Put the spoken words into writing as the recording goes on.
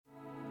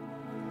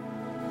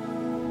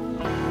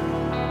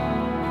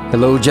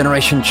Hello,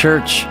 Generation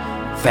Church,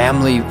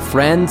 family,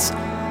 friends,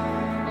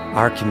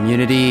 our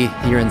community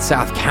here in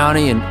South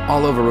County and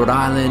all over Rhode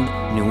Island,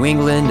 New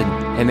England,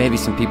 and maybe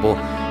some people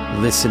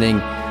listening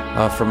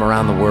from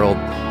around the world.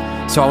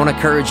 So I want to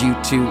encourage you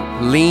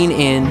to lean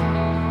in,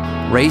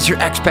 raise your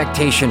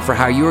expectation for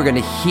how you are going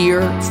to hear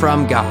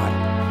from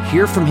God,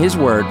 hear from His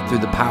Word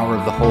through the power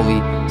of the Holy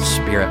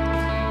Spirit.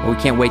 Well,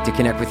 we can't wait to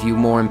connect with you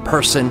more in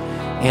person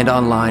and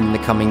online in the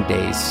coming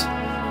days.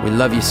 We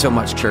love you so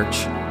much,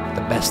 church.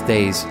 The best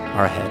days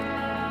are ahead.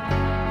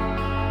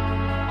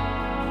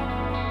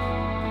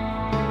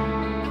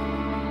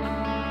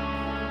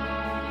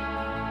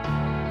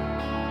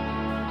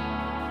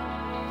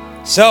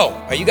 So,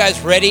 are you guys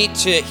ready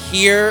to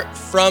hear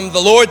from the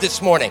Lord this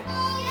morning?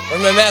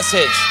 From the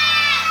message?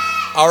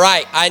 All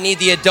right, I need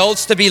the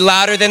adults to be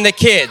louder than the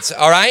kids,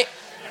 all right?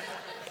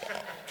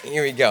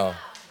 Here we go.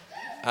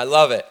 I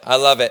love it. I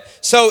love it.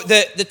 So,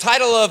 the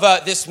title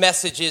of this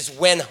message is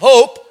When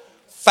Hope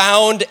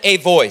Found a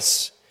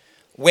Voice.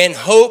 When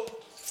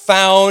hope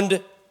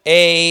found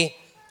a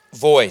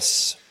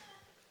voice.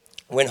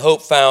 When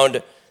hope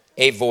found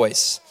a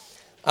voice.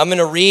 I'm going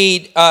to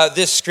read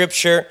this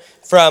scripture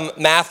from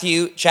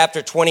Matthew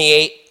chapter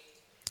 28,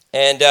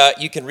 and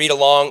you can read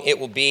along. It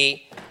will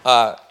be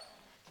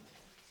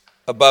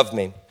above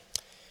me.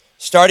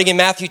 Starting in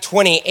Matthew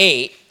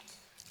 28,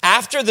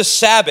 after the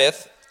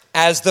Sabbath,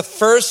 as the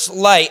first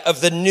light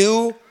of the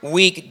new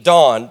week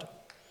dawned,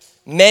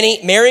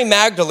 Mary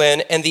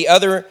Magdalene and the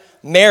other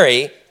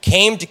Mary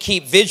came to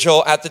keep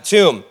vigil at the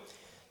tomb.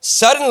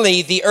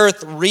 Suddenly, the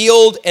earth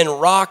reeled and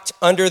rocked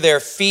under their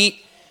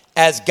feet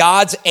as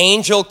God's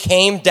angel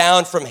came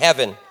down from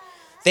heaven.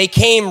 They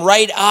came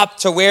right up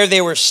to where they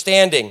were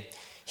standing.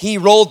 He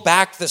rolled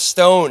back the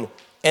stone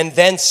and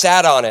then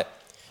sat on it.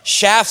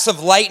 Shafts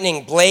of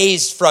lightning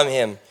blazed from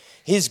him.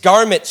 His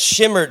garments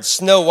shimmered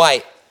snow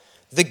white.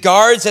 The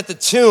guards at the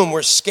tomb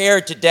were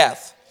scared to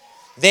death.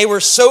 They were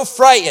so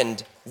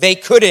frightened they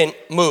couldn't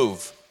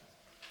move.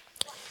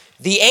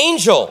 The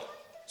angel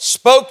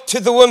spoke to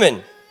the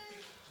woman.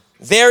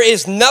 There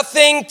is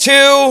nothing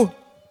to...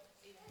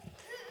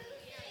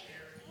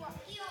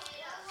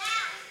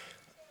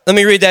 Let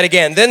me read that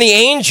again. Then the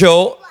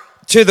angel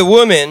to the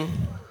woman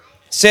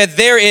said,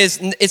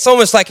 it's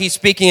almost like he's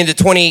speaking into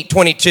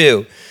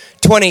 2022,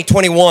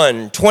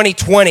 2021,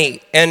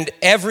 2020, and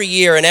every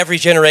year and every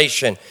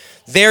generation.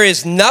 There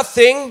is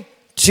nothing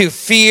to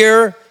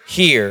fear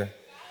here.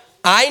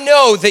 I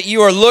know that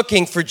you are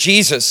looking for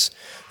Jesus,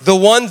 the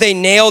one they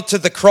nailed to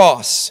the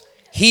cross.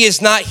 He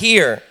is not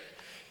here.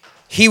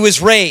 He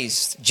was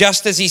raised,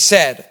 just as he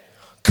said.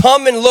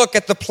 Come and look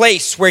at the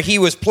place where he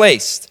was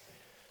placed.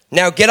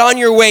 Now get on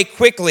your way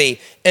quickly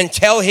and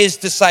tell his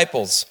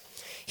disciples.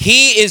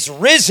 He is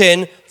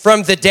risen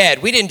from the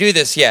dead. We didn't do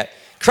this yet.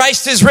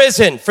 Christ is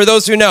risen, for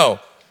those who know.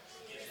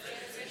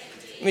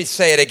 Let me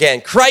say it again.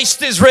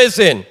 Christ is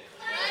risen.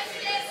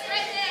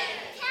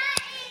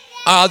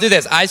 I'll do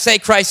this. I say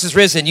Christ is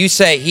risen. You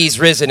say he's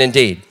risen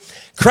indeed.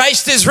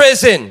 Christ is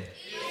risen.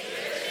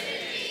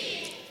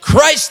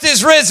 Christ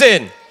is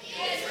risen.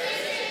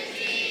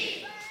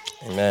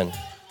 Amen.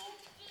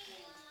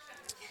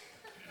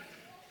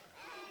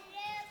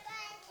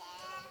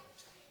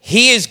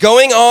 He is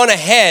going on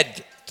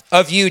ahead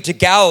of you to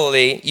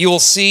Galilee. You will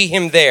see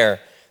him there.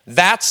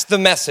 That's the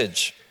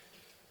message.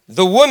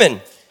 The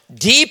woman,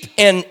 deep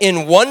and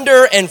in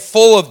wonder and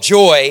full of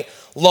joy,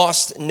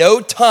 lost no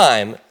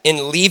time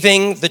in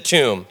leaving the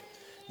tomb.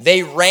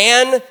 They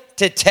ran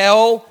to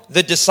tell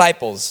the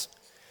disciples.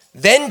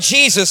 Then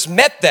Jesus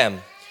met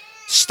them,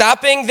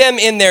 stopping them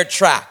in their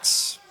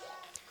tracks.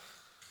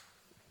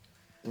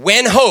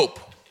 When hope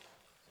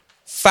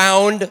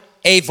found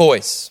a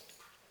voice.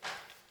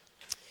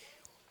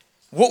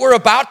 What we're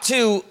about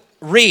to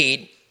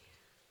read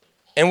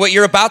and what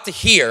you're about to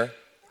hear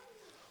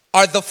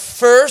are the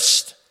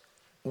first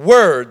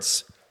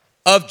words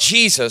of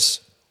Jesus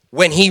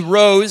when he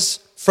rose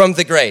from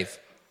the grave.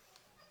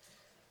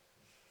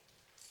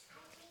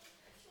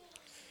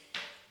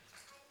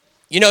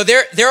 You know,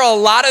 there are a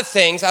lot of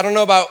things, I don't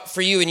know about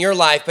for you in your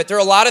life, but there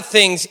are a lot of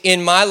things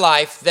in my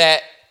life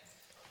that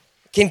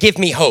can give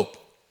me hope.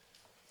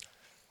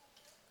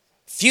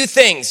 Few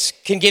things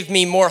can give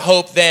me more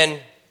hope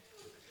than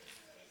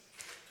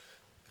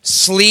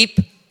sleep,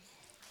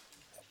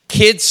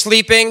 kids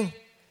sleeping,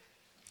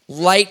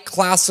 light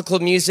classical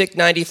music,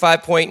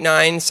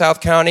 95.9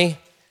 South County,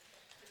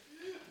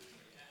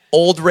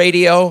 old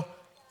radio,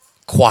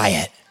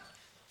 quiet.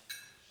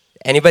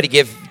 Anybody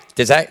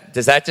does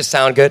that just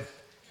sound good?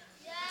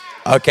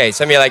 Okay,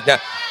 some of you are like, no.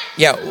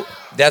 Yeah,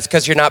 that's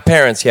because you're not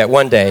parents yet.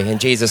 One day, in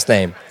Jesus'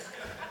 name.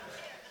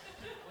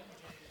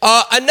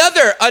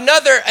 Another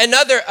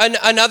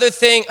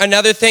thing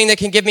that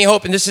can give me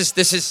hope, and this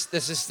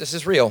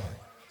is real,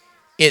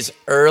 is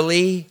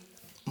early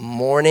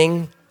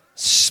morning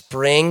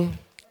spring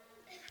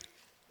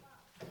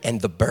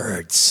and the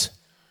birds.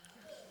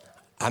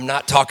 I'm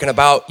not talking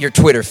about your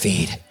Twitter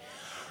feed.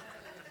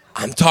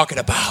 I'm talking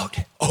about,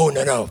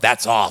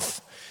 that's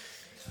off.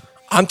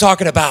 I'm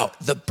talking about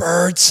the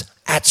birds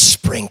at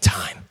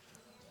springtime.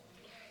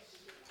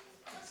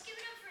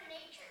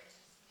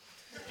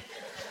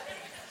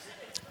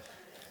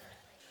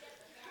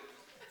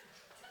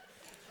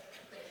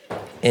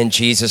 in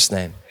Jesus'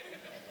 name.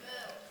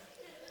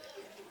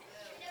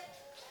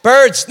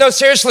 Birds, no,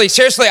 seriously,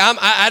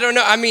 I don't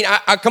know. I mean,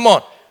 come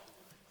on.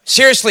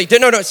 Seriously,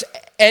 no.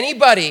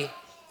 Anybody,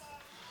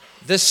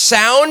 the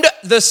sound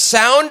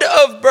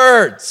of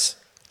birds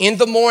in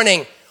the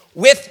morning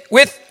with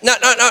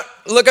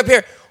look up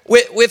here,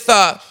 with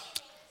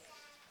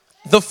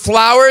the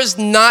flowers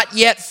not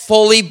yet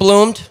fully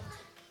bloomed.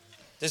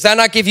 Does that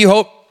not give you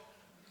hope?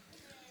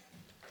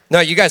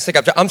 No, you guys think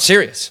I'm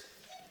serious.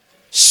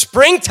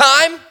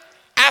 Springtime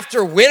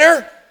after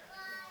winter,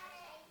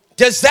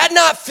 does that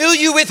not fill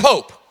you with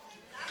hope?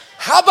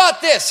 How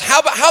about this? How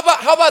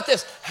about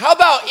this? How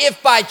about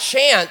if by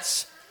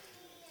chance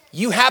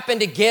you happen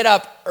to get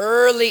up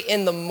early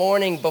in the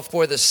morning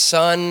before the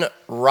sun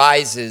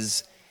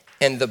rises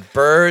and the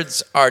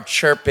birds are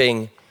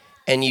chirping,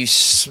 and you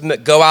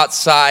go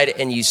outside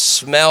and you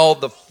smell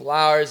the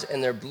flowers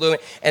and they're blooming,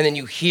 and then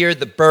you hear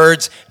the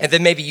birds, and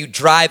then maybe you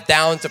drive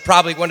down to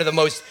probably one of the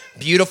most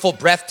beautiful,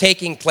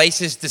 breathtaking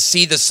places to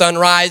see the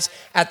sunrise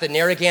at the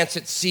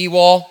Narragansett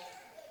seawall.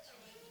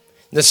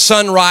 The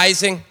sun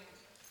rising.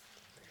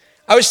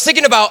 I was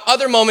thinking about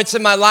other moments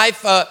in my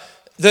life,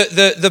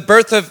 the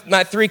birth of my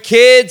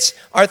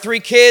our three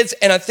kids,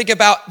 and I think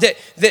about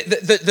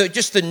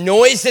just the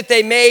noise that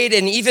they made,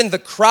 and even the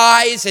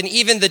cries, and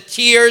even the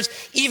tears.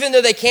 Even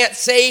though they can't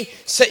say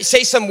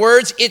some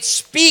words, it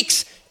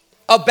speaks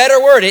a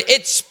better word.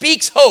 It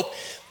speaks hope.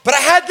 But I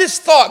had this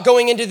thought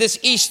going into this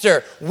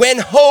Easter: when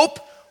hope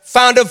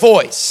found a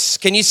voice.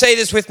 Can you say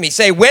this with me?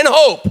 Say, when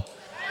hope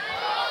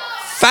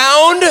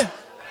found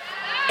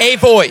a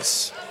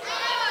voice.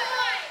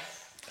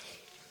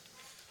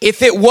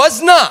 If it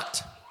was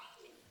not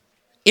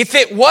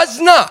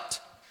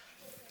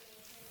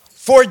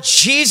for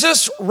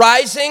Jesus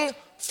rising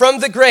from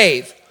the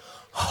grave,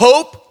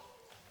 hope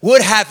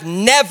would have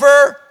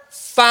never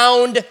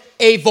found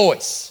a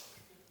voice.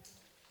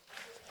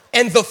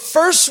 And the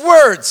first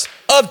words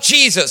of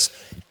Jesus,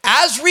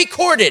 as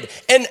recorded,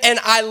 and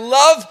I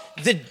love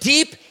the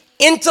deep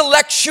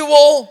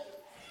intellectual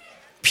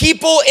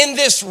people in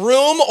this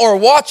room or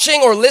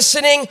watching or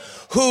listening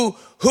who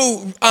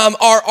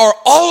are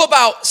all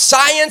about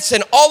science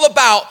and all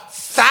about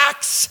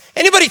facts.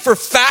 Anybody for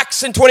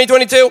facts in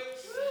 2022?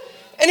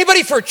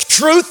 Anybody for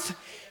truth?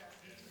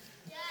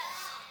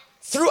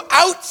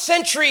 Throughout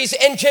centuries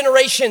and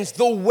generations,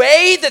 the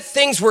way that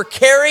things were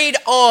carried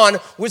on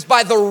was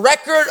by the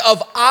record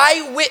of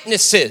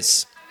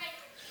eyewitnesses.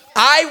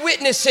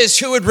 Eyewitnesses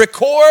who would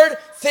record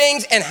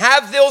things and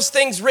have those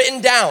things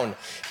written down,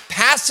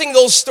 passing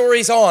those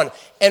stories on.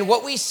 And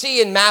what we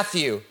see in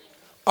Matthew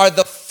are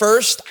the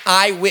first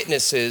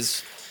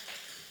eyewitnesses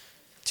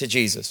to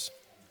Jesus.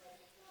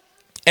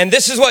 And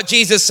this is what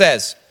Jesus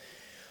says.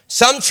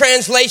 Some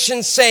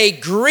translations say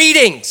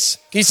greetings.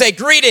 Can you say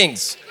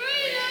greetings?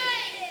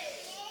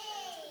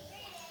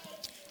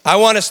 I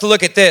want us to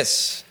look at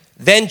this.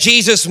 Then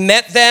Jesus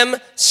met them,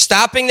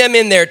 stopping them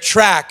in their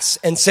tracks,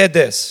 and said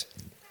this.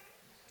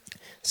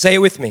 Say it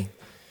with me.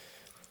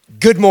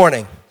 Good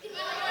morning.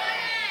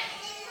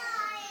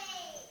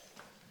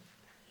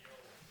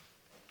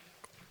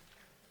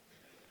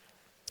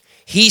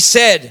 He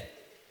said,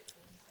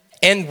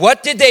 and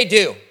what did they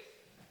do?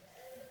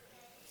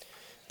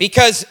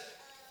 Because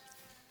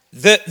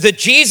the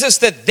Jesus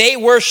that they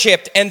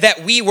worshiped and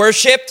that we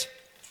worshiped,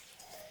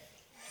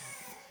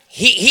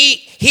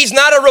 he's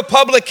not a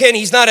Republican,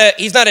 he's not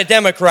a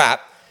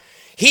Democrat.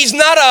 He's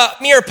not a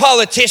mere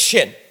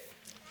politician.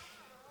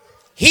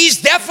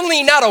 He's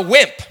definitely not a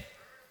wimp.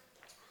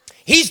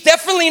 He's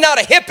definitely not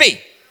a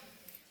hippie.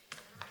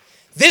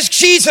 This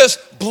Jesus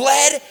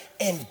bled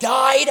and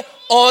died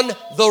on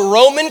the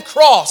Roman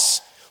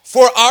cross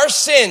for our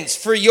sins,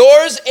 for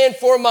yours and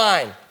for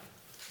mine.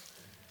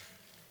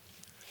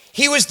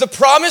 He was the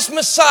promised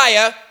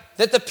Messiah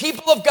that the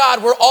people of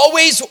God were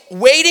always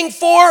waiting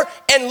for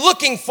and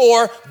looking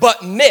for,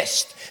 but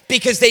missed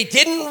because they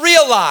didn't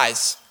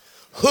realize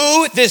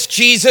who this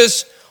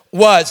Jesus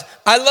was.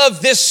 I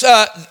love this.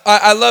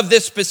 I love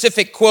this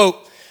specific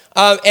quote,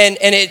 and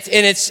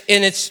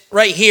it's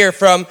right here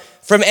from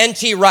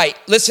N.T. Wright.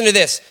 Listen to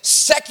this: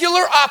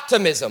 secular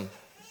optimism,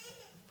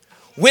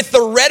 with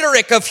the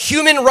rhetoric of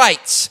human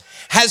rights,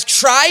 has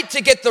tried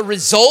to get the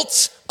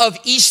results of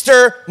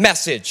Easter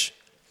message,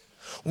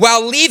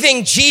 while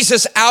leaving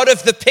Jesus out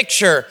of the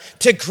picture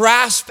to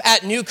grasp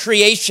at new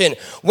creation,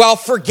 while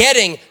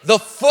forgetting the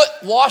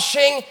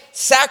foot-washing,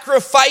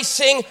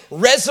 sacrificing,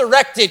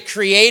 resurrected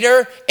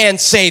Creator and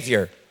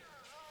Savior.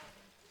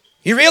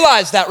 You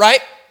realize that,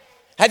 right?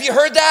 Have you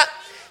heard that?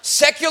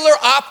 Secular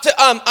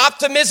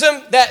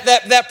optimism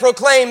that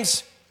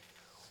proclaims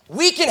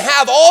we can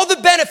have all the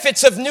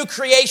benefits of new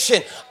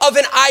creation, of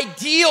an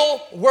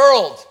ideal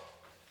world,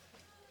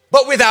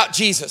 but without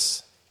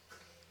Jesus.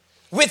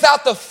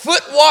 Without the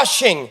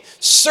foot-washing,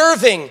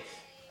 serving,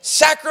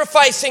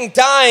 sacrificing,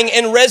 dying,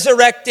 and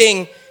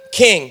resurrecting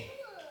King.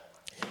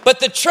 But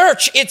the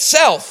church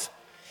itself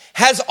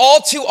has all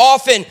too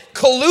often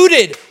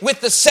colluded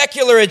with the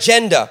secular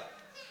agenda,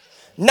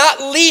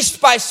 not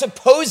least by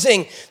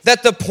supposing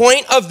that the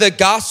point of the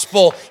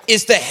gospel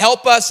is to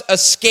help us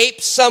escape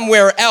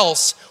somewhere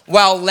else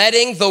while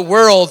letting the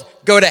world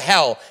go to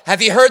hell. Have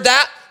you heard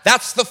that?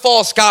 That's the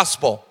false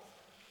gospel.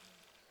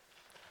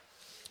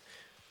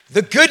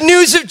 The good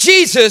news of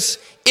Jesus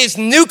is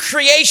new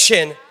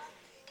creation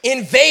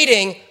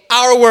invading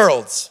our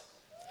worlds,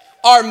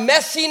 our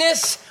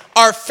messiness,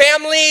 our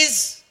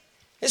families.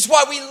 This is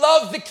why we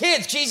love the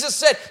kids. Jesus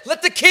said,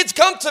 let the kids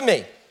come to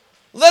me.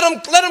 Let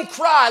them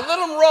cry, let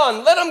them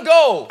run, let them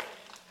go.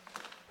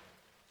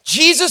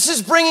 Jesus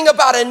is bringing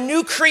about a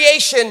new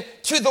creation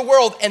to the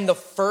world. And the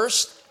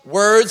first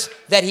words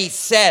that he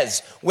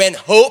says when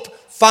hope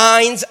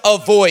finds a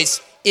voice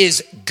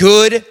is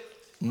good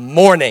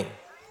morning.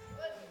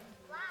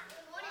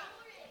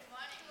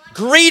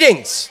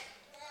 Greetings.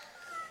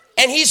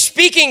 And he's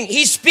speaking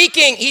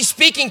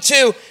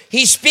to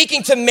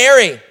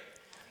Mary,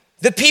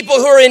 the people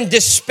who are in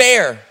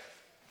despair.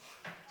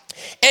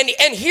 And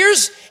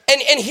here's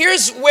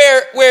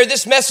where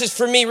this message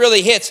for me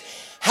really hits.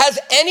 Has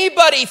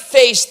anybody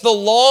faced the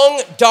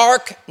long,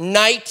 dark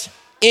night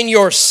in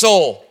your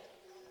soul?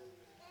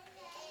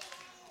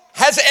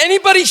 Has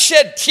anybody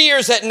shed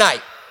tears at night?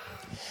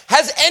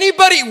 Has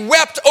anybody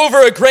wept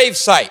over a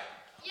gravesite?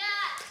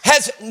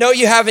 No,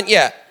 you haven't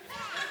yet.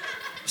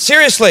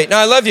 Seriously, no,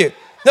 I love you.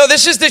 No,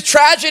 this is the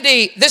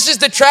tragedy. This is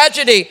the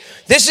tragedy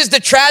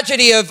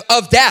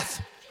of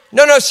death.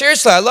 No,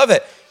 seriously, I love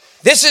it.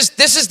 This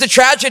is the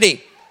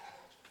tragedy.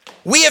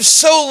 We have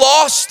so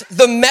lost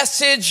the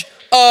message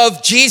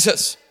of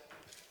Jesus.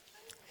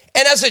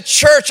 And as a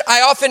church,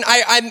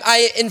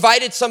 I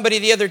invited somebody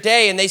the other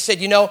day and they said,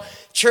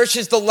 church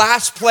is the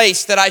last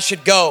place that I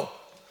should go.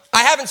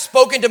 I haven't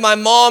spoken to my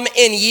mom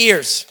in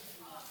years.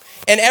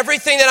 And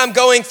everything that I'm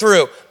going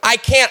through,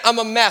 I'm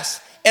a mess.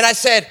 And I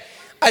said,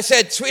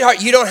 sweetheart,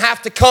 you don't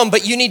have to come,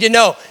 but you need to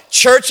know,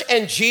 church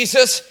and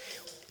Jesus,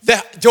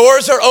 the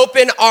doors are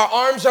open, our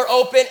arms are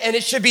open, and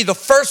it should be the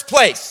first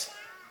place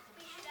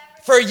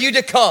for you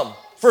to come,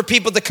 for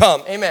people to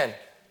come. Amen.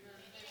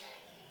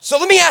 So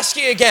let me ask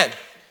you again.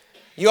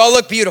 You all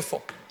look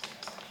beautiful.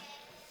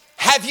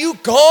 Have you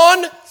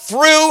gone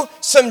through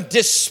some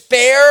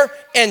despair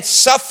and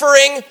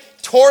suffering,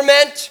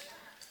 torment,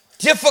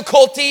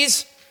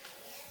 difficulties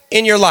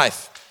in your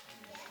life?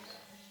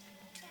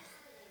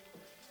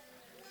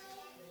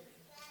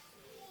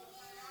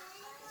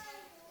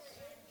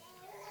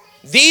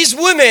 These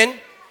women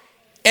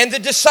and the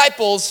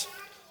disciples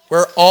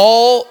were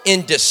all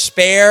in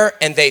despair,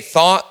 and they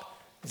thought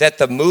that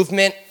the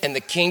movement and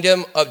the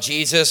kingdom of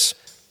Jesus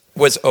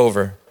was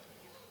over.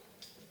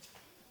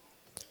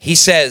 He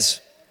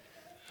says,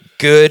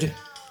 good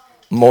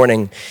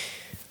morning.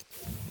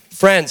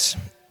 Friends,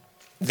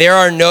 there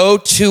are no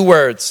two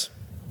words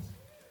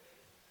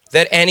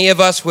that any of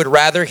us would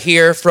rather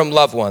hear from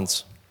loved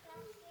ones.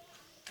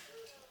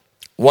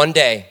 One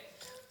day,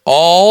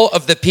 all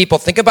of the people,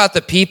 think about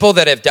the people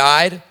that have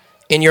died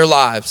in your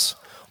lives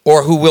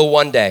or who will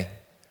one day.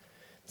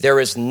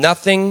 There is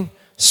nothing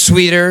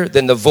sweeter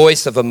than the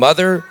voice of a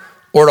mother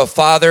or a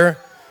father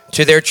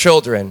to their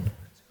children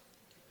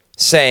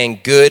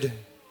saying, good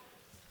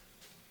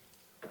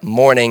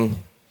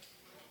morning,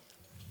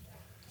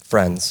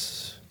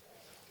 friends.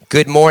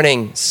 Good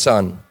morning,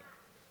 son.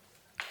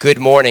 Good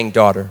morning,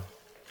 daughter.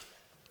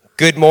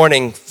 Good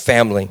morning,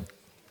 family.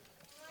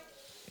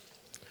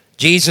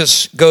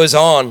 Jesus goes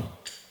on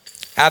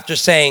after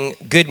saying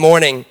good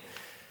morning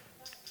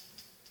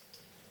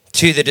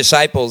to the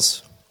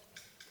disciples.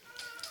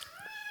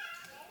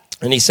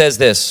 And he says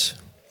this.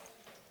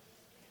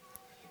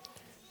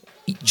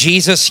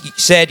 Jesus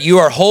said, you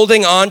are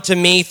holding on to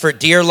me for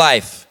dear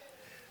life.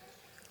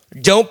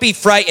 Don't be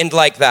frightened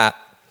like that.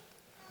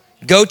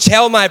 Go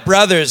tell my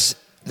brothers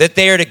that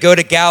they are to go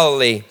to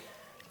Galilee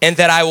and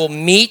that I will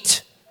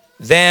meet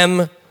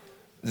them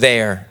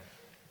there.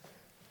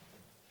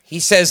 He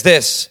says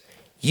this,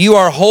 you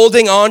are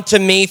holding on to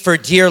me for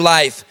dear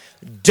life.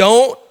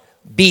 Don't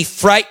be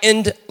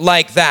frightened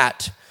like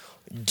that.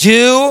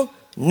 Do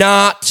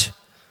not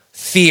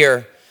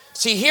fear.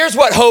 See, here's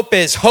what hope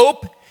is.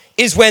 Hope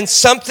is when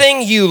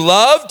something you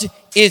loved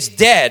is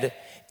dead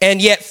and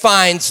yet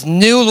finds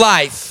new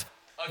life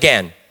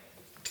again.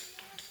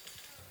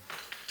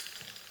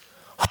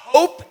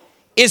 Hope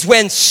is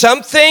when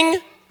something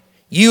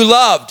you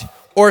loved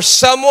or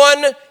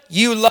someone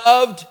you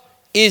loved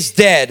is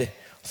dead,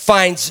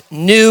 finds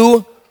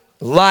new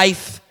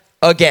life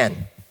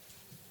again.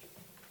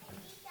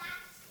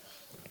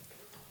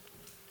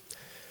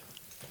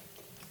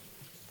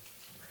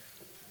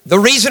 The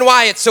reason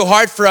why it's so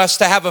hard for us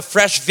to have a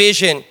fresh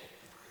vision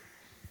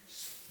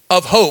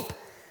of hope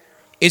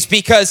is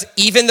because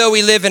even though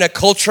we live in a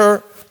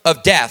culture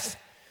of death,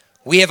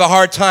 we have a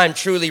hard time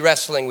truly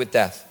wrestling with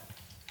death.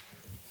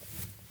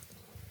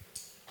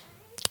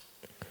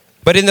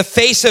 But in the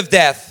face of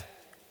death,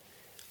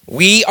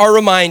 we are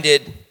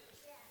reminded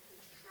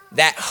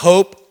that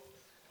hope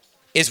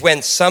is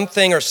when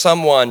something or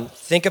someone,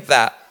 think of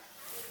that,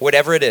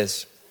 whatever it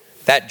is,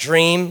 that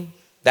dream,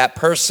 that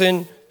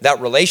person, that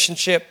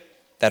relationship,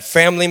 that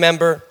family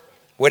member,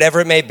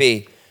 whatever it may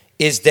be,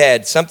 is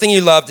dead. Something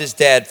you loved is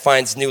dead,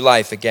 finds new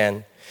life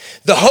again.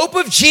 The hope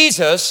of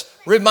Jesus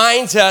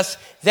reminds us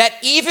that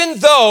even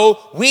though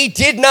we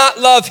did not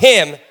love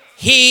him,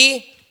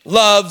 he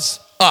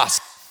loves us.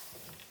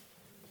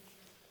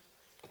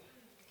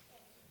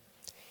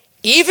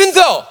 Even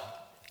though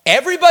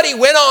everybody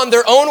went on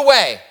their own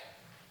way,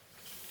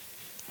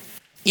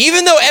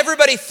 even though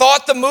everybody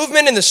thought the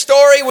movement and the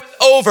story was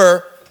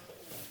over,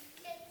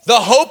 the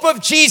hope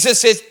of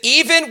Jesus is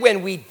even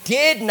when we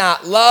did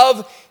not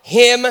love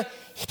him,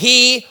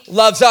 he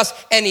loves us.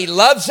 And he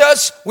loves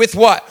us with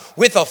what?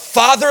 With a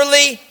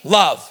fatherly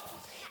love.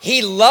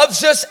 He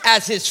loves us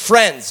as his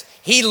friends.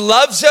 He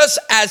loves us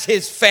as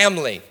his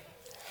family.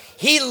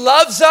 He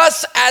loves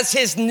us as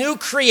his new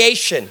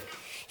creation.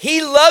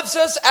 He loves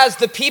us as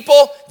the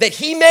people that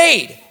he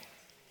made.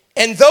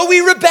 And though we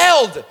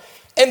rebelled,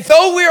 and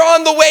though we're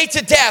on the way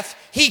to death,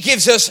 he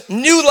gives us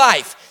new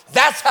life.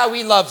 That's how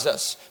he loves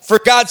us. For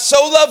God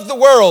so loved the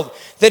world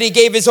that he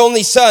gave his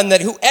only son,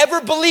 that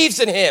whoever believes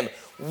in him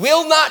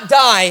will not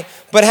die,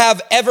 but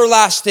have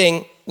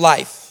everlasting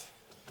life.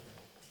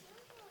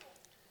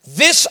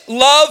 This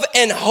love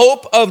and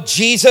hope of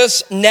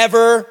Jesus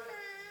never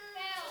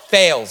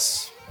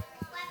fails.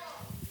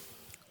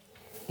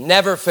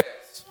 Never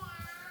fails.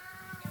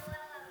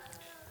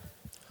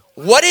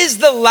 What is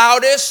the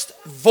loudest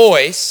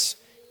voice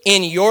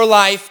in your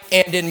life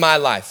and in my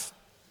life?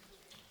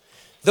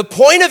 The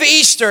point of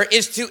Easter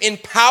is to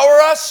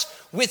empower us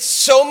with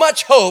so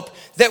much hope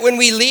that when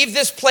we leave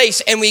this place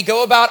and we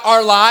go about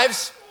our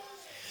lives,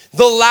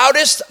 the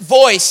loudest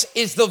voice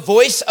is the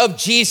voice of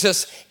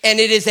Jesus, and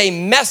it is a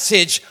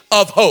message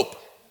of hope.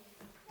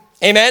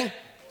 Amen?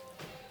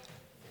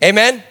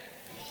 Amen?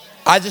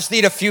 I just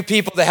need a few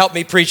people to help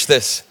me preach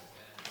this.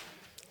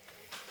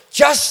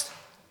 Just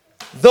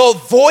the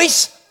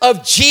voice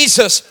of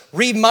Jesus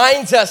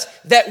reminds us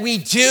that we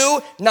do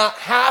not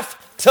have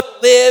to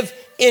live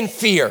in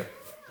fear.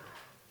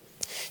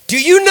 Do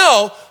you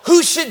know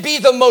who should be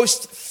the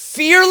most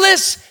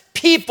fearless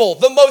people,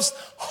 the most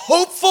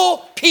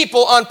hopeful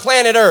people on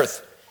planet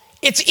Earth?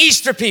 It's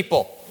Easter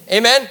people.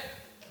 Amen?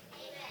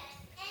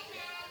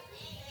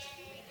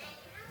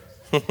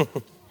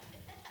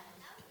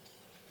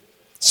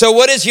 So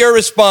what is your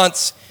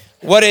response?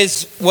 What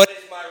is my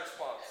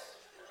response?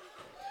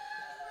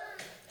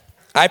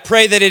 I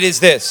pray that it is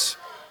this.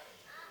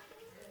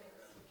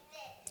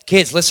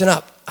 Kids, listen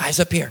up. Eyes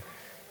up here.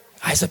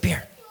 Eyes up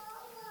here.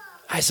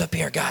 Eyes up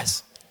here,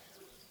 guys.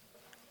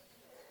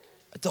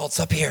 Adults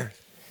up here.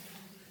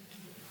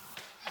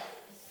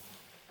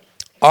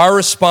 Our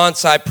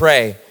response, I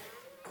pray,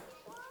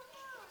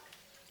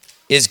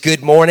 is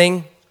good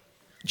morning,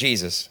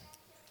 Jesus.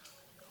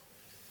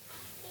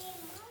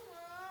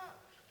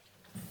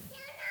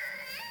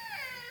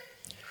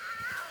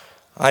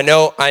 I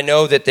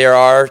know that there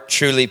are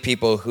truly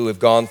people who have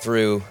gone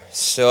through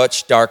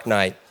such dark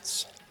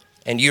nights.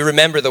 And you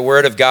remember the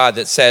word of God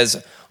that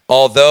says,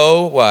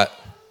 although what?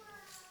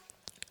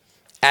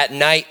 At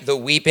night the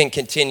weeping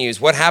continues.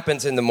 What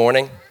happens in the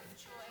morning?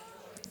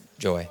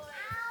 Joy.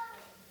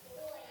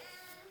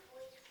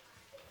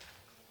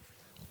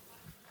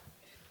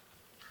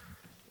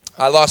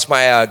 I lost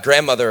my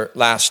grandmother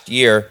last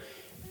year,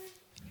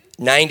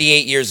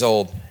 98 years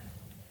old.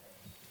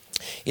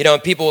 You know,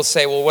 and people will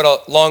say, well, what a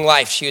long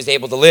life she was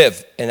able to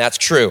live. And that's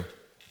true.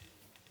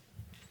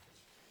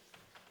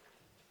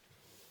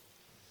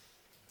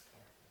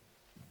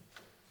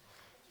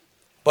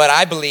 But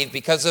I believe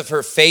because of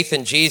her faith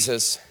in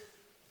Jesus,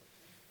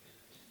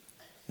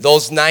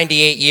 those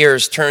 98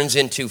 years turns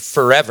into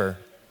forever.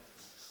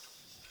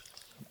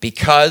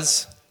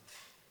 Because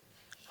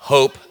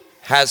hope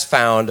has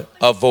found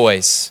a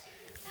voice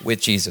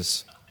with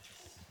Jesus.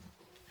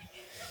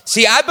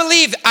 See, I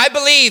believe,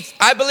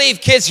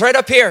 kids right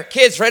up here.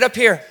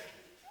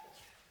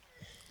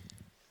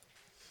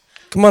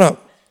 Come on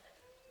up.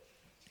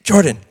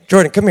 Jordan,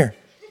 come here.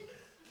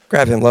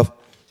 Grab him, love.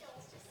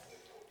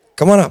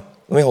 Come on up.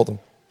 Let me hold him.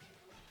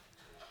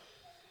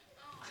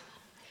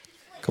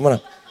 Come on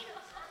up.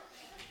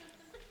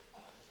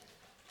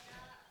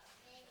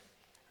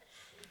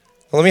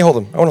 Well, let me hold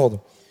him. I want to hold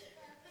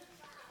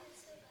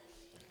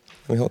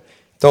him.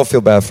 Don't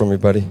feel bad for me,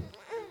 buddy.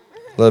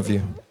 Love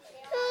you.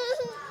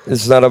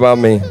 It's not about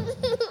me.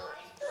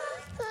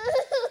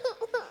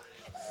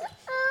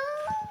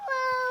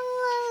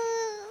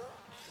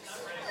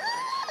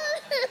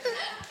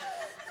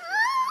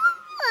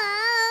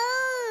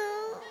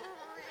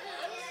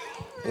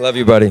 Love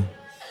you, buddy. You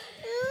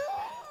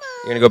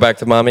gonna go back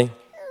to mommy?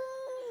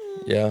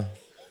 Yeah.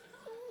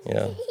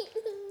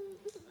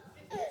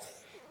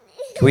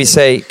 Can we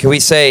say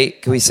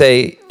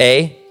A?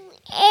 A.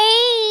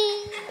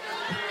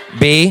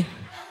 B?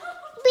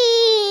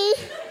 B.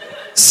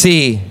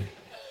 C?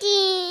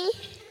 D.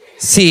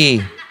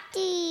 C?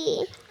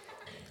 D.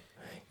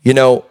 You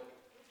know,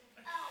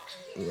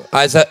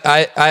 eyes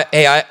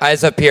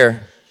up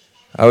here.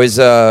 I was,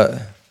 E?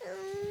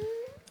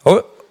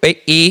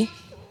 A.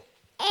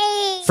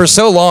 For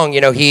so long,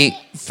 you know,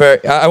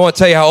 I won't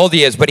tell you how old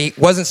he is, but he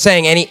wasn't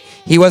saying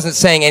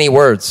any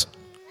words.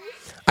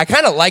 I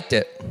kind of liked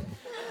it.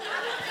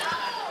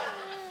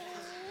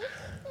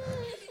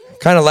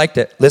 Kind of liked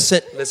it.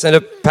 Listen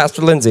to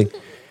Pastor Lindsay.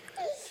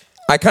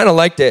 I kind of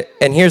liked it,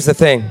 and here's the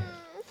thing.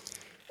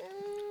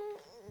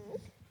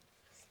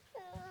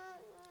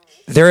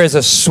 There is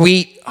a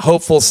sweet,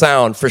 hopeful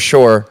sound for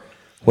sure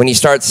when you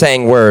start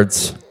saying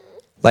words.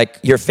 Like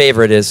your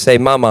favorite is, say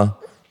mama,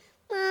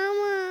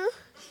 Mama.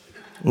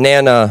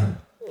 Nana.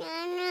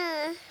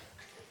 Nana.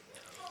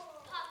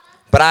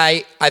 But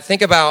I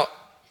think about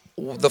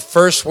the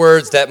first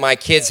words that my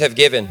kids have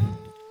given.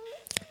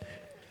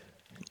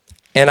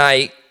 And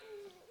I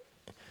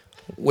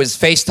was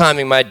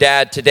FaceTiming my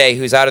dad today,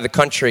 who's out of the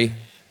country,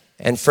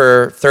 and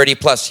for 30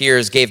 plus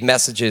years gave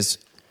messages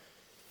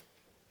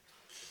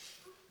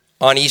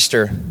on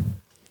Easter.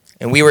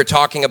 And we were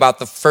talking about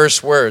the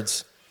first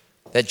words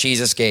that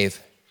Jesus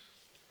gave.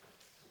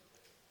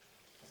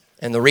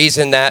 And the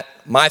reason that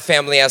my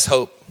family has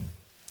hope,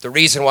 the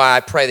reason why I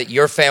pray that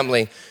your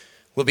family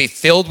will be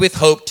filled with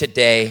hope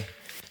today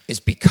is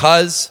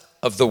because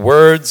of the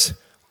words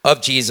of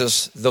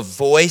Jesus, the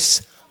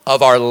voice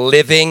of our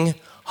living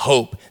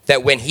hope.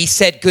 That when he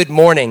said good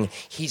morning,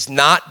 he's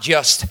not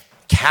just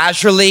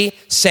casually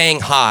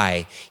saying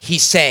hi.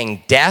 He's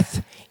saying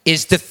death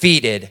is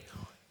defeated.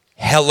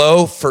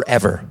 Hello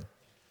forever.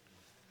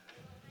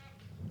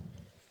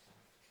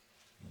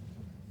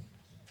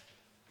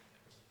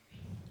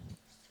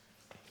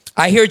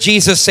 I hear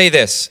Jesus say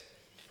this.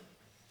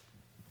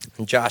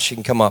 And Josh, you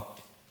can come up.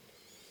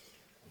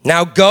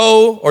 Now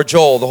go, or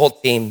Joel, the whole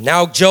team.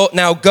 Now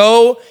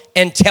go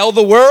and tell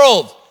the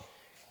world.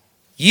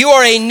 You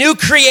are a new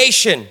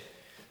creation.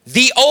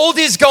 The old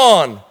is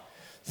gone.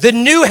 The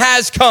new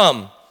has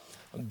come.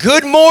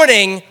 Good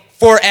morning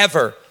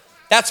forever.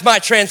 That's my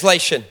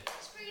translation.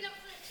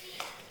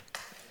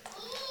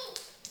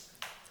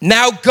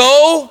 Now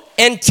go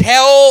and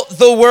tell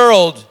the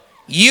world.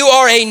 You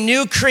are a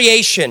new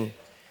creation.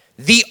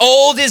 The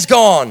old is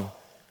gone.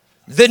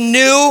 The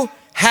new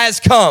has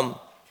come.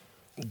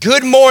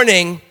 Good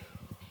morning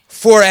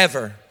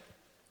forever.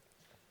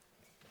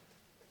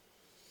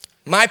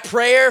 My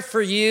prayer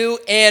for you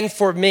and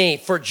for me,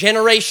 for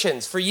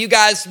generations, for you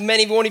guys,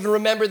 many won't even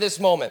remember this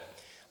moment,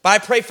 but I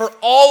pray for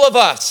all of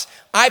us.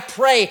 I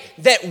pray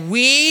that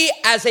we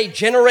as a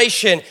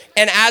generation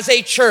and as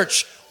a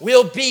church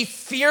will be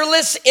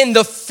fearless in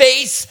the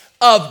face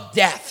of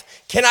death.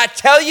 Can I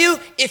tell you,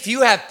 if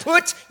you have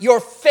put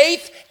your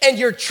faith and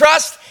your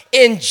trust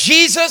in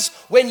Jesus,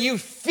 when you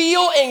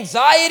feel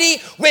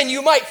anxiety, when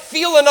you might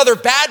feel another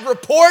bad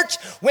report,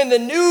 when the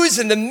news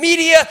and the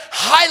media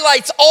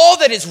highlights all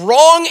that is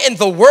wrong in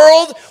the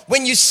world,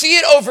 when you see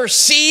it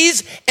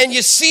overseas and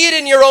you see it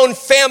in your own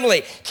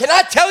family, can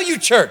I tell you,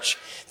 church,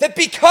 that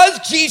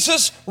because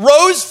Jesus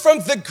rose from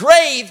the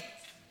grave,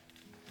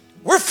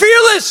 we're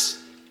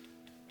fearless.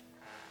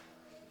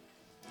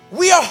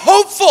 We are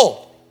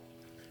hopeful.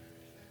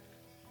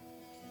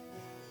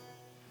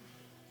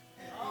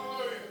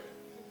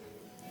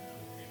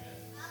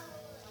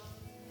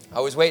 I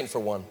was waiting for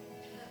one.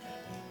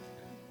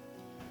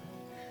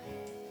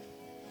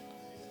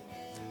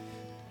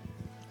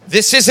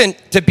 This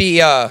isn't to be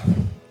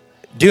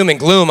doom and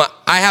gloom.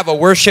 I have a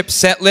worship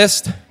set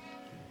list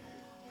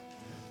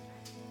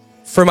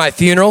for my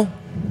funeral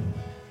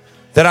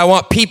that I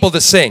want people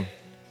to sing.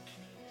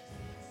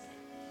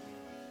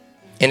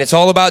 And it's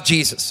all about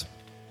Jesus.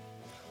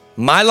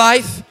 My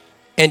life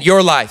and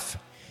your life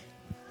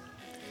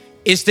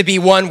is to be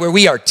one where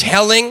we are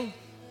telling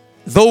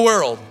the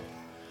world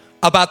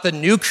about the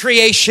new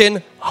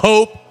creation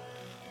hope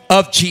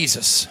of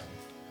Jesus.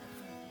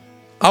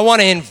 I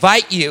want to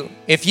invite you,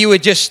 if you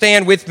would just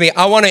stand with me,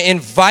 I want to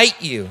invite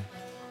you,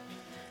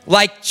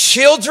 like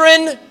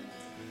children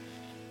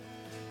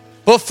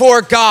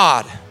before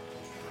God,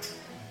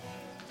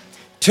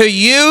 to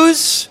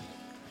use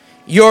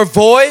your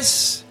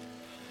voice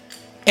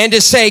and to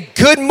say,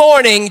 good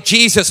morning,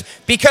 Jesus.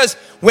 Because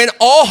when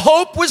all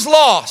hope was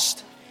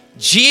lost,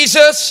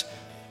 Jesus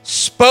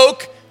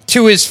spoke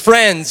to his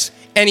friends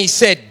and he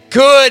said,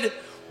 good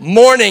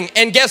morning.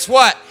 And guess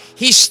what?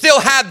 He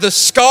still had the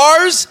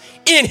scars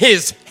in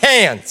his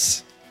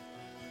hands.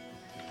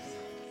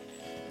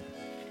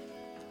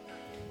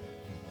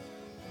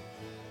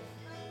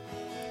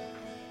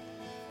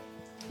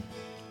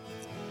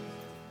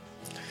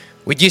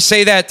 Would you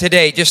say that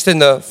today, just in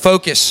the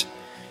focus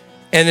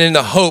and in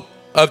the hope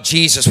of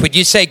Jesus? Would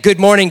you say, good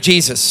morning,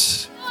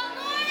 Jesus? Good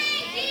morning,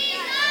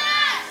 Jesus.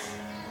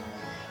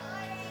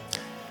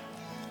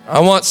 I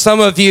want some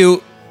of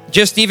you,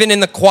 just even in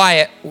the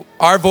quiet,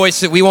 our voice,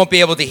 that we won't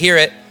be able to hear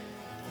it,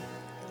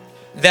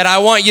 that I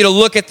want you to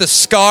look at the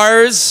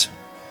scars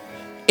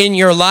in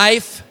your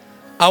life.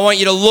 I want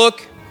you to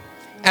look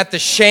at the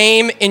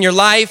shame in your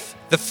life,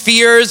 the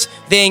fears,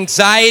 the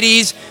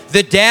anxieties,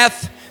 the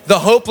death, the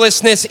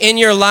hopelessness in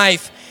your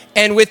life.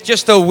 And with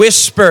just a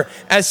whisper,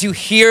 as you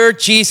hear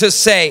Jesus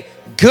say,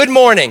 good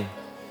morning,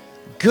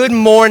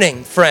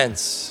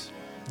 friends.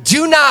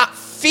 Do not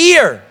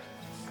fear.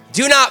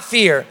 Do not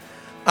fear.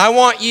 I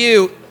want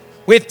you,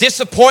 with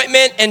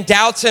disappointment and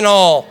doubts and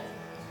all,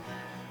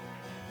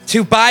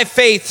 to, by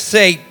faith,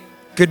 say,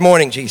 good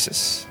morning,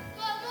 Jesus.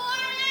 Good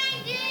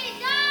morning,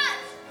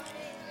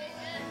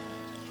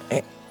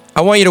 Jesus.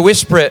 I want you to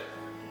whisper it.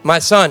 My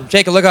son,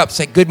 Jacob, look up,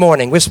 say, good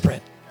morning, whisper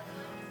it.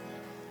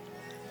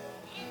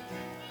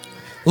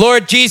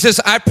 Lord Jesus,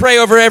 I pray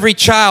over every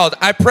child.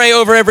 I pray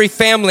over every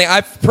family.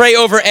 I pray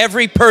over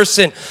every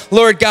person,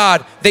 Lord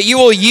God, that you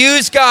will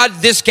use, God,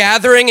 this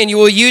gathering and you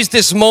will use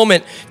this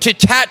moment to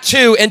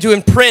tattoo and to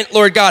imprint,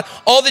 Lord God,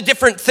 all the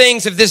different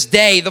things of this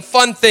day, the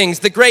fun things,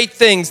 the great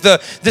things, the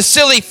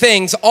silly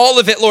things, all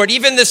of it, Lord,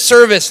 even this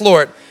service,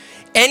 Lord.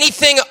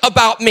 Anything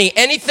about me,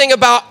 anything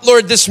about,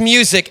 Lord, this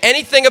music,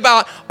 anything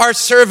about our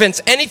servants,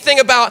 anything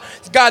about,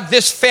 God,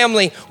 this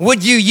family,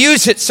 would you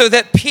use it so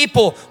that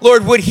people,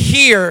 Lord, would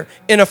hear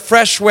in a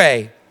fresh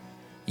way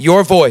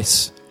your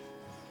voice,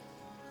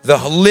 the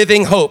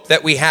living hope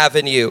that we have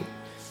in you.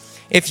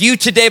 If you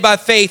today by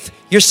faith,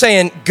 you're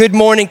saying good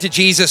morning to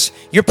Jesus,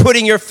 you're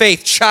putting your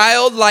faith,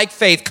 childlike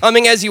faith,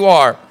 coming as you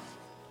are,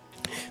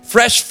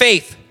 fresh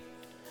faith,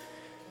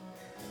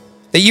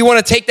 that you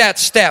want to take that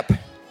step.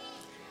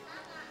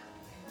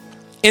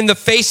 In the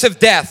face of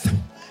death,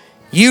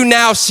 you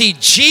now see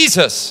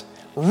Jesus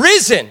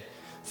risen,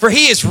 for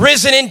he is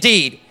risen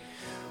indeed.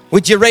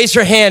 Would you raise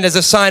your hand as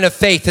a sign of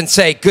faith and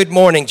say, good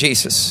morning,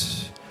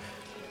 Jesus.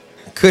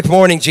 Good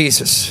morning,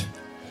 Jesus.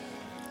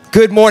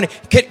 Good morning.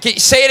 Can you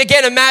say it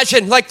again?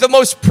 Imagine like the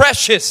most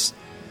precious,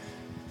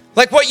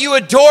 like what you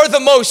adore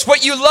the most,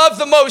 what you love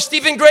the most,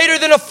 even greater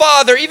than a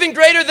father, even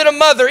greater than a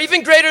mother,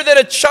 even greater than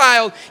a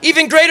child,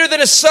 even greater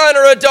than a son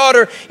or a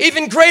daughter,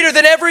 even greater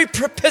than every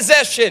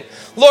possession.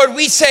 Lord,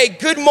 we say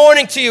good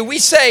morning to you. We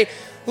say,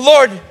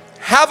 Lord,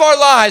 have our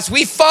lives.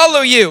 We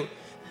follow you.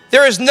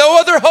 There is no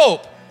other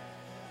hope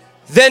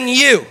than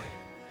you.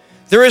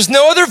 There is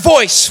no other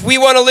voice we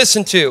want to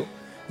listen to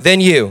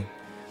than you.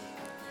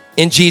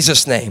 In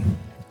Jesus' name.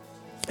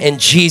 In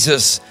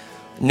Jesus'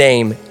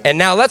 name. And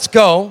now let's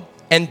go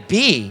and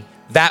be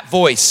that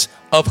voice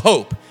of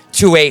hope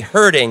to a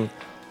hurting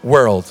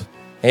world.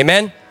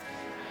 Amen?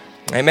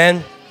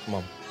 Amen? Come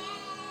on.